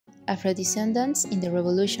Afro-descendants in the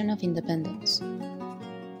Revolution of Independence.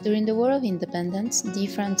 During the War of Independence,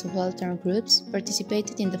 different subaltern groups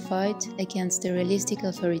participated in the fight against the realistic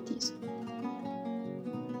authorities.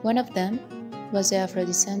 One of them was the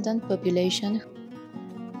Afro-descendant population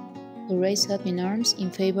who raised up in arms in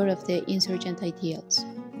favor of the insurgent ideals.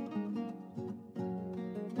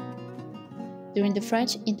 During the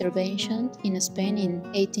French intervention in Spain in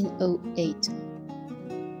 1808,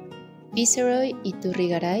 Viceroy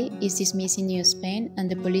Iturrigaray is dismissed in New Spain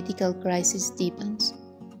and the political crisis deepens.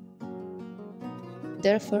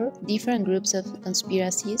 Therefore, different groups of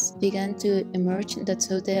conspiracies began to emerge that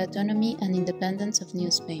sought the autonomy and independence of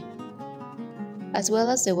New Spain, as well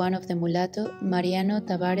as the one of the mulatto Mariano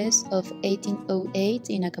Tavares of 1808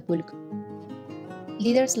 in Acapulco.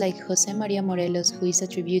 Leaders like José María Morelos, who is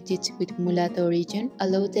attributed with mulatto origin,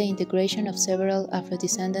 allowed the integration of several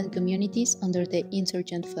Afro-descendant communities under the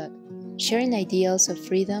insurgent flag, sharing ideals of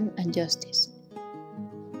freedom and justice,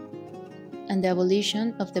 and the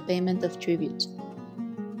abolition of the payment of tribute.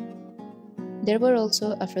 There were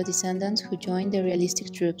also Afro-descendants who joined the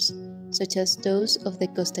realistic troops, such as those of the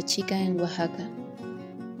Costa Chica in Oaxaca.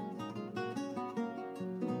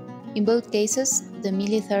 In both cases, the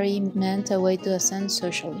military meant a way to ascend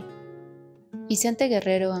socially. Vicente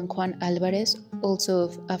Guerrero and Juan Álvarez, also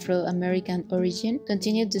of Afro-American origin,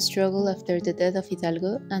 continued the struggle after the death of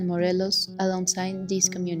Hidalgo and Morelos alongside these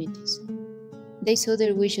communities. They saw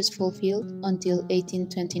their wishes fulfilled until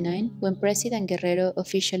 1829, when President Guerrero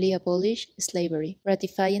officially abolished slavery,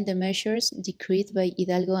 ratifying the measures decreed by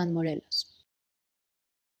Hidalgo and Morelos.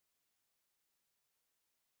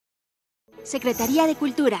 Secretaría de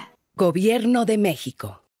Cultura. Gobierno de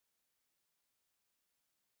México.